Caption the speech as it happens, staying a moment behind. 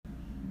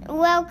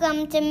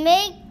Welcome to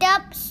Made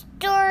Up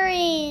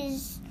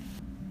Stories.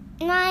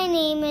 My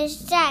name is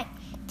Zach.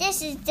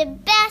 This is the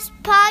best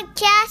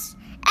podcast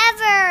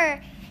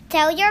ever.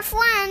 Tell your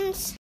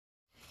friends.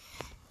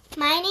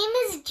 My name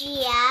is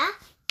Gia.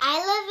 I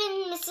live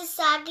in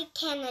Mississauga,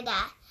 Canada.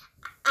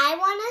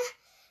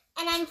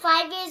 And I'm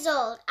 5 years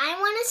old. I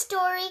want a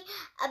story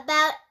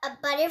about a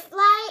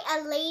butterfly,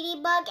 a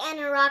ladybug, and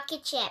a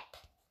rocket ship.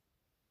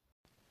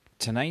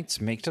 Tonight's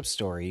made-up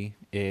story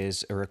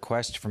is a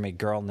request from a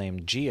girl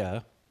named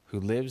Gia who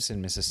lives in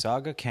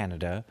Mississauga,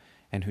 Canada,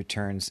 and who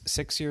turns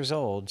 6 years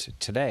old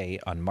today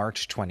on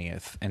March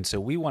 20th. And so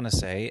we want to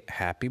say,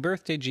 happy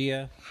birthday,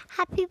 Gia.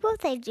 Happy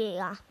birthday,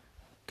 Gia.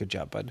 Good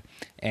job, bud.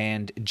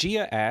 And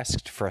Gia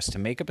asked for us to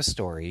make up a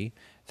story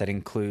that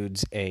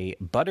includes a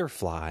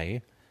butterfly,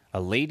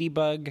 a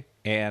ladybug,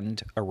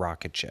 and a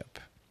rocket ship.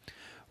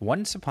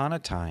 Once upon a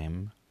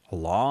time, a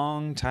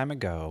long time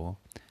ago,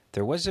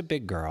 there was a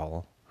big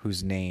girl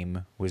whose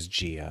name was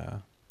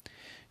Gia.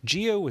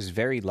 Gia was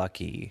very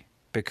lucky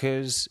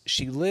because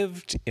she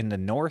lived in the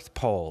North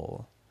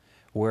Pole,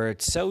 where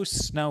it's so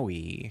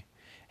snowy,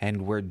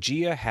 and where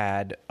Gia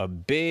had a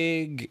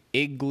big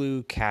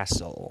igloo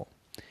castle.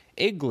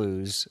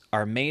 Igloos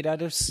are made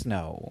out of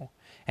snow,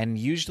 and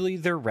usually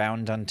they're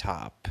round on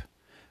top.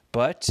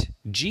 But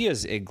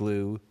Gia's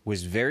igloo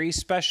was very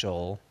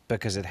special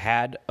because it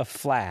had a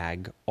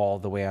flag all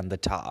the way on the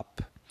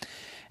top.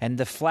 And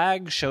the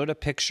flag showed a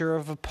picture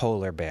of a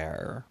polar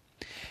bear.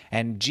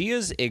 And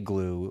Gia's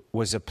igloo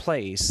was a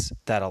place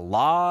that a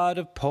lot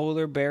of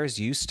polar bears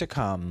used to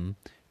come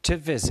to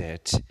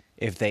visit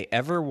if they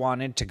ever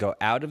wanted to go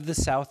out of the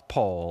South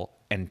Pole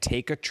and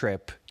take a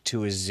trip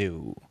to a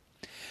zoo.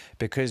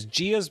 Because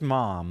Gia's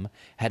mom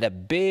had a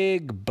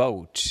big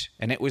boat,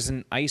 and it was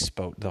an ice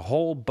boat. The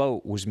whole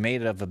boat was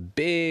made of a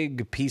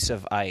big piece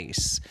of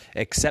ice,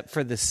 except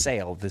for the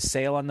sail. The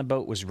sail on the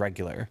boat was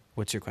regular.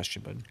 What's your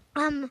question, bud?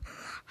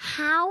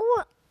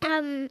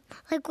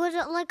 Was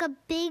it like a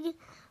big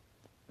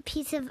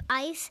piece of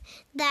ice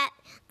that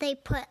they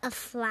put a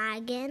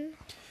flag in?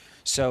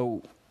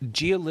 So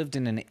Gia lived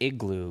in an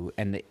igloo,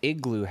 and the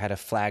igloo had a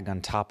flag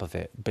on top of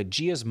it. But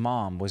Gia's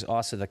mom was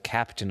also the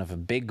captain of a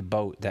big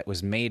boat that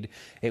was made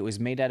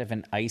out of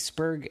an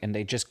iceberg, and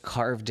they just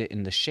carved it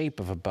in the shape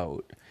of a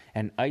boat.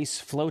 And ice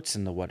floats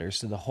in the water,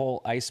 so the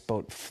whole ice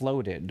boat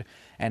floated.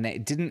 And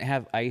it didn't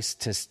have ice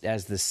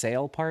as the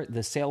sail part.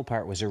 The sail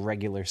part was a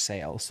regular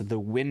sail, so the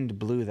wind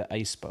blew the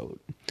ice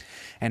boat.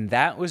 And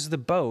that was the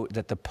boat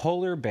that the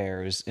polar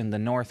bears in the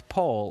North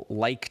Pole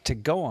liked to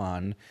go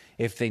on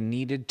if they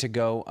needed to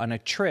go on a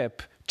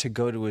trip to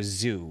go to a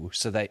zoo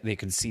so that they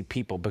could see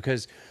people,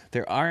 because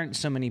there aren't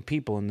so many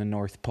people in the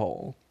North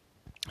Pole.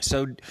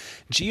 So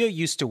Gia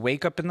used to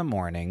wake up in the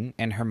morning,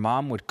 and her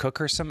mom would cook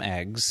her some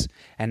eggs,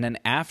 and then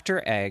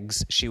after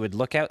eggs, she would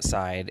look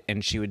outside,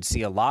 and she would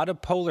see a lot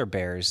of polar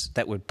bears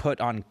that would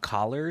put on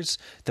collars.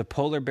 The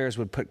polar bears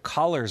would put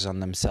collars on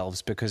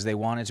themselves because they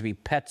wanted to be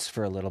pets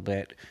for a little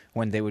bit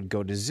when they would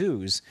go to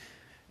zoos,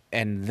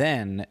 and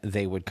then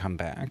they would come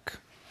back.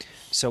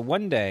 So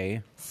one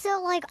day...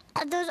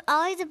 there's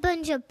always a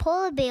bunch of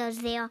polar bears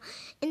there,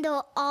 and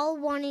they're all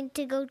wanting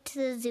to go to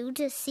the zoo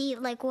to see,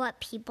 what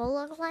people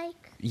look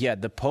like? Yeah,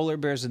 the polar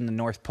bears in the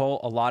North Pole,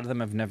 a lot of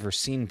them have never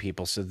seen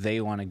people, so they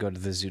want to go to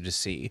the zoo to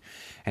see.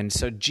 And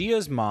so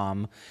Gia's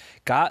mom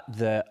got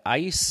the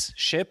ice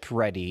ship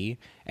ready,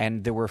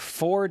 and there were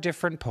 4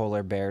 different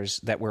polar bears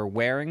that were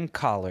wearing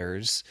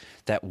collars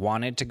that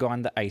wanted to go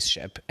on the ice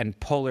ship, and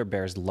polar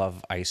bears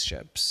love ice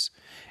ships.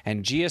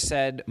 And Gia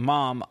said,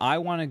 "Mom, I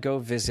want to go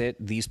visit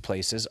these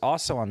places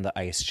also on the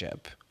ice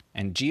ship."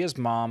 And Gia's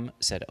mom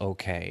said,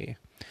 okay.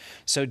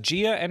 So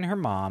Gia and her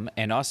mom,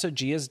 and also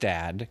Gia's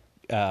dad,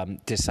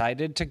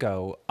 decided to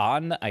go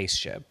on the ice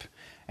ship,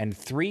 and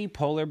 3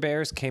 polar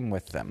bears came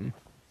with them.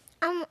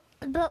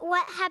 But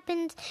what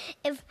happens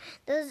if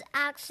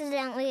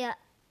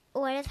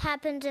what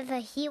happens if a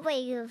heat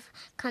wave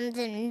comes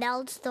and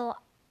melts the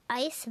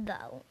ice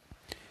boat?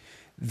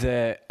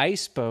 The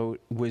ice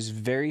boat was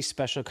very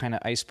special kind of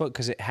ice boat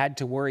because it had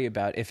to worry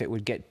about if it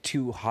would get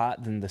too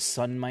hot, then the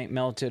sun might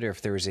melt it, or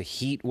if there was a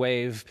heat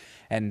wave.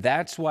 And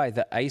that's why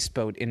the ice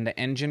boat in the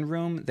engine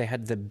room, they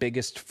had the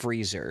biggest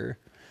freezer.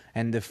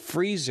 And the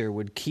freezer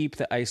would keep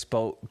the ice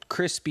boat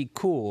crispy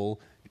cool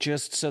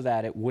just so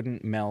that it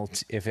wouldn't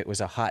melt if it was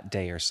a hot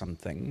day or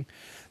something.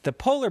 The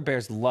polar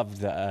bears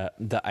loved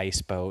the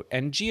ice boat,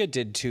 and Gia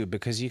did too,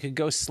 because you could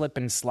go slip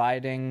and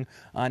sliding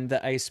on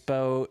the ice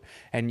boat,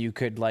 and you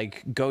could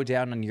go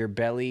down on your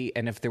belly,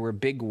 and if there were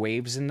big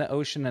waves in the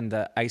ocean and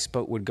the ice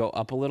boat would go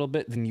up a little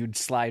bit, then you'd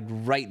slide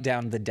right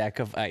down the deck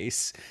of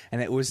ice, and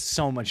it was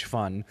so much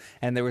fun.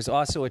 And there was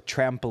also a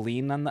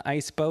trampoline on the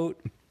ice boat.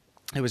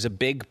 It was a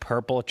big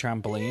purple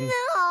trampoline.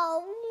 No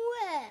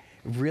way!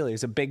 Really,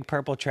 it's a big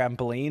purple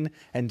trampoline.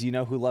 And do you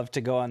know who loved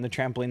to go on the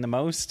trampoline the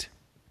most?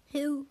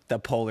 Who? The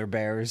polar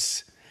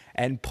bears.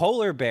 And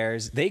polar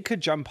bears, they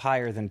could jump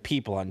higher than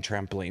people on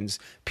trampolines.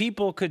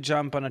 People could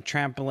jump on a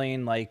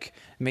trampoline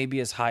maybe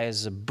as high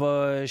as a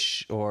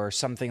bush or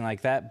something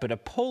like that. But a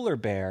polar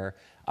bear,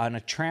 on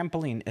a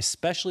trampoline,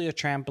 especially a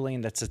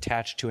trampoline that's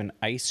attached to an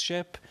ice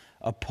ship,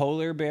 a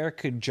polar bear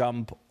could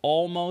jump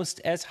almost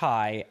as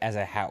high as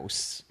a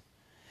house.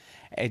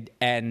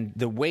 And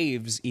the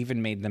waves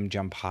even made them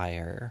jump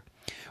higher.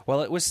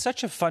 Well, it was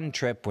such a fun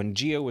trip when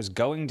Gia was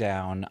going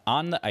down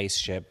on the ice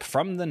ship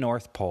from the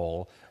North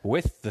Pole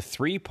with the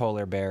 3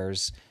 polar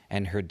bears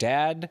and her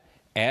dad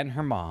and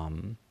her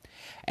mom.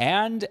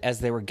 And as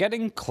they were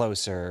getting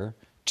closer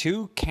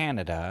to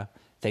Canada,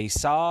 they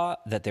saw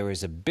that there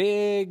was a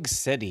big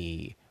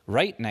city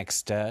right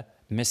next to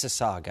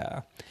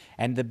Mississauga.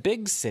 And the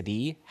big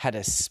city had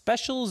a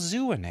special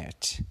zoo in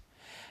it.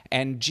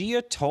 And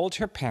Gia told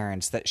her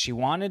parents that she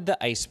wanted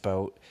the ice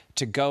boat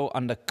to go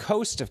on the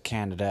coast of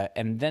Canada,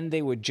 and then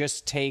they would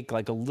just take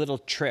like a little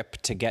trip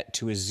to get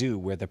to a zoo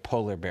where the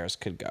polar bears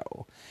could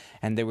go.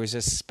 And there was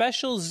a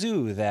special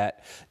zoo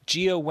that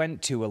Gia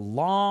went to a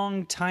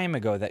long time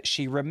ago that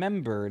she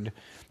remembered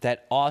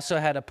that also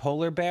had a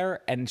polar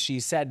bear, and she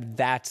said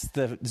that's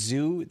the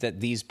zoo that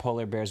these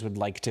polar bears would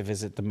like to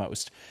visit the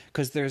most.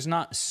 Because there's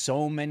not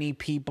so many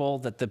people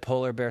that the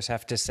polar bears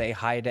have to say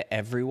hi to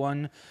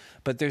everyone,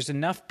 but there's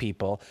enough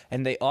people,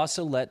 and they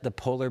also let the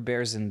polar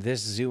bears in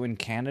this zoo in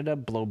Canada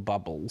blow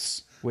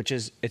bubbles,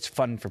 it's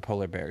fun for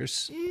polar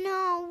bears.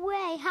 No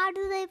way. How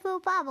do they blow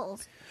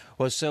bubbles?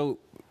 Well, so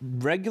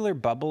regular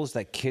bubbles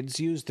that kids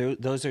use,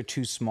 those are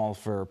too small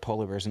for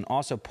polar bears. And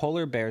also,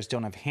 polar bears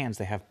don't have hands,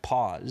 they have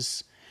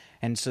paws.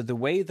 And so the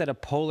way that a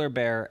polar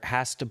bear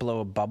has to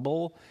blow a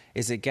bubble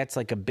is it gets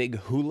like a big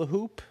hula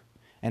hoop,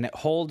 and it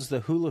holds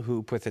the hula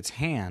hoop with its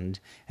hand,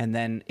 and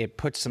then it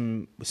puts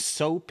some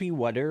soapy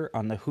water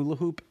on the hula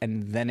hoop,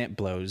 and then it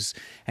blows.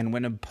 And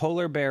when a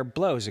polar bear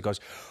blows, it goes,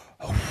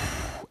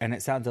 and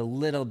it sounds a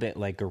little bit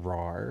like a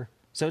roar.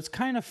 So it's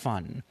kind of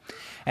fun.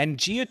 And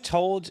Gia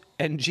told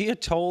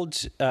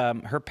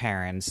her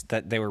parents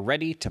that they were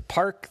ready to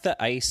park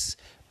the ice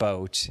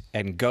boat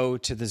and go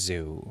to the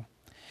zoo.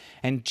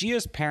 And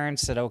Gia's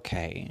parents said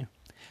okay.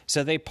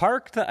 So they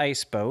parked the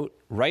ice boat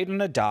right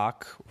on a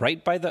dock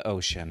right by the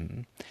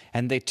ocean,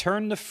 and they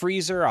turned the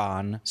freezer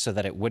on so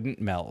that it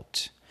wouldn't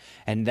melt.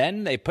 And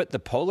then they put the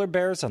polar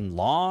bears on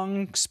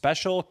long,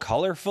 special,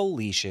 colorful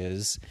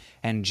leashes,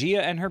 and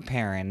Gia and her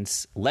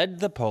parents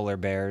led the polar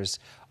bears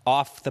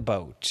off the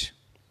boat.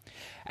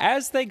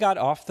 As they got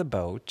off the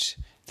boat,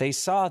 they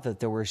saw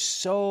that there were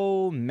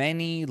so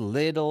many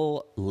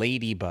little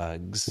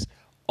ladybugs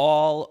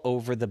all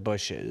over the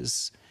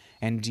bushes.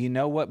 And do you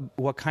know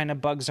what kind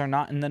of bugs are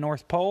not in the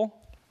North Pole?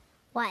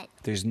 What?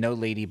 There's no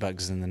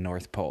ladybugs in the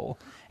North Pole.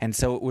 And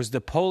so it was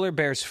the polar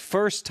bears'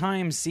 first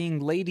time seeing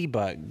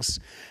ladybugs.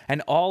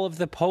 And all of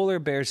the polar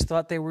bears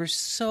thought they were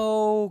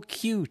so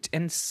cute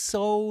and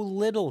so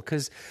little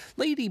because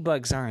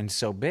ladybugs aren't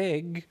so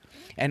big.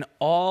 And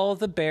all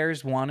the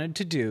bears wanted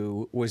to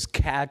do was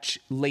catch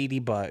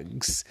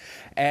ladybugs.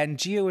 And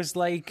Gia was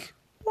like,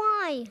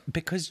 why?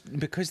 Because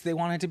they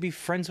wanted to be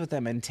friends with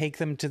them and take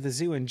them to the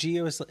zoo. And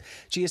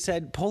Gia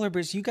said, polar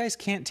bears, you guys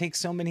can't take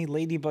so many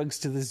ladybugs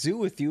to the zoo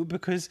with you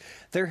because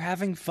they're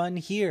having fun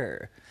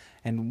here.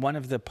 And one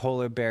of the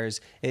polar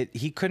bears,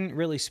 he couldn't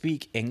really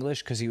speak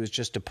English because he was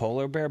just a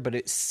polar bear, but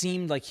it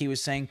seemed like he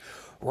was saying,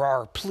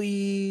 "Roar,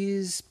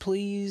 please,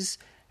 please."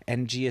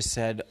 And Gia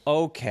said,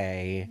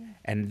 okay.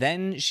 And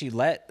then she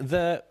let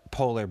the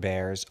polar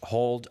bears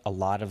hold a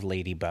lot of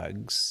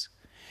ladybugs.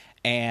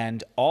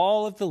 And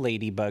all of the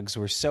ladybugs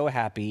were so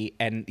happy,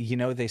 and,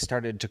 they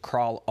started to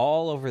crawl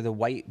all over the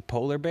white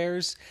polar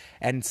bears,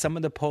 and some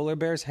of the polar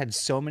bears had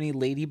so many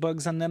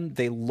ladybugs on them,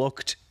 they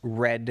looked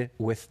red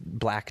with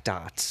black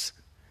dots.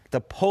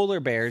 The polar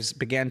bears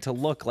began to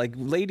look like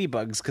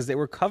ladybugs because they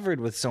were covered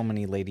with so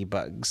many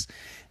ladybugs.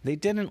 They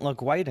didn't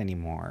look white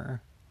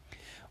anymore.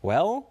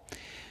 Well,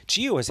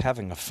 Gia was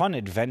having a fun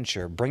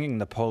adventure bringing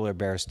the polar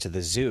bears to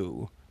the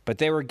zoo, but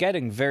they were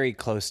getting very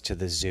close to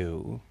the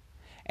zoo.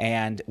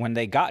 And when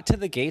they got to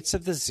the gates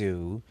of the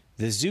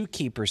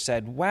zookeeper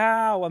said,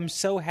 "Wow, I'm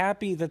so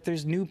happy that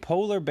there's new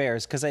polar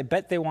bears because I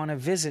bet they want to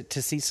visit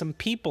to see some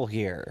people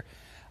here.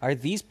 Are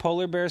these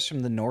polar bears from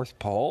the North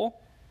Pole?"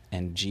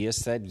 And Gia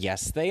said,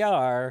 "Yes, they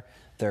are.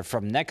 They're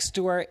from next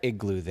to our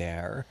igloo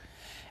there."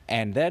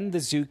 And then the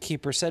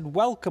zookeeper said,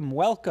 "Welcome,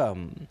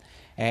 welcome."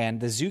 And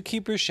the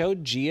zookeeper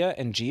showed Gia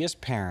and Gia's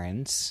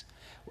parents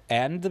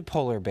and the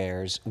polar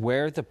bears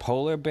where the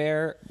polar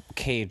bear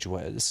cage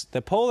was.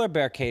 The polar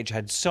bear cage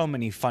had so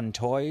many fun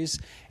toys,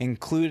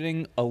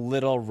 including a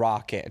little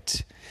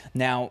rocket.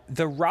 Now,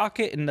 the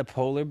rocket in the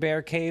polar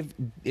bear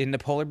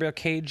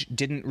cage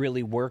didn't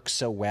really work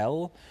so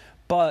well,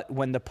 but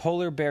when the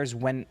polar bears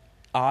went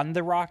on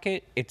the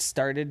rocket, it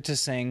started to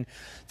sing,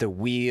 "The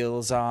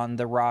wheels on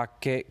the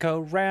rocket go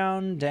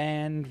round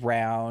and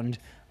round.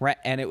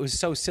 And it was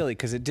so silly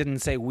because it didn't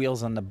say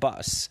wheels on the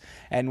bus.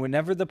 And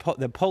whenever the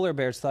polar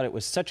bears thought it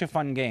was such a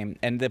fun game,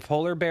 and the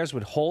polar bears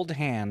would hold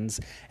hands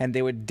and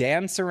they would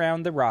dance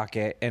around the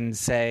rocket and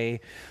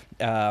say,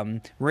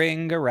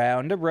 ring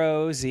around a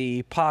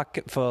rosy,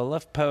 pocket full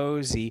of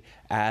posy,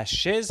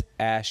 ashes,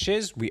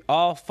 ashes, we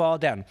all fall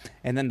down.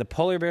 And then the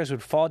polar bears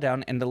would fall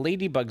down and the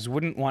ladybugs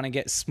wouldn't want to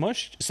get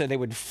smushed, so they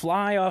would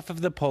fly off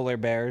of the polar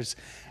bears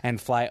and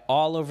fly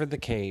all over the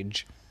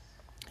cage.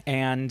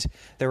 And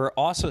there were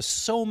also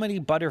so many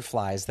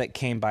butterflies that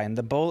came by, and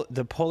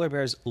the polar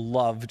bears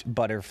loved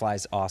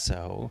butterflies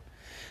also.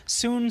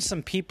 Soon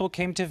some people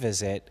came to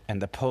visit,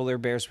 and the polar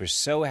bears were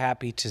so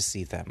happy to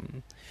see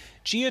them.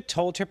 Gia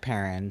told her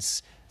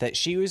parents that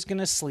she was going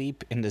to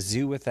sleep in the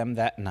zoo with them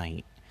that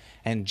night,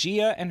 and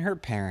Gia and her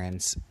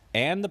parents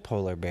and the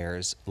polar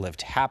bears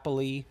lived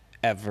happily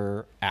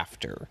ever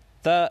after.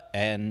 The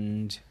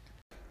end.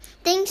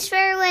 Thanks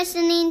for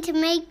listening to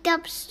Make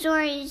Up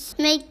Stories.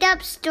 Make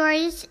Up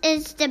Stories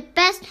is the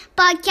best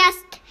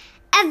podcast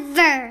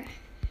ever.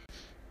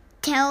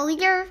 Tell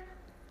your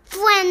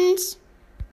friends.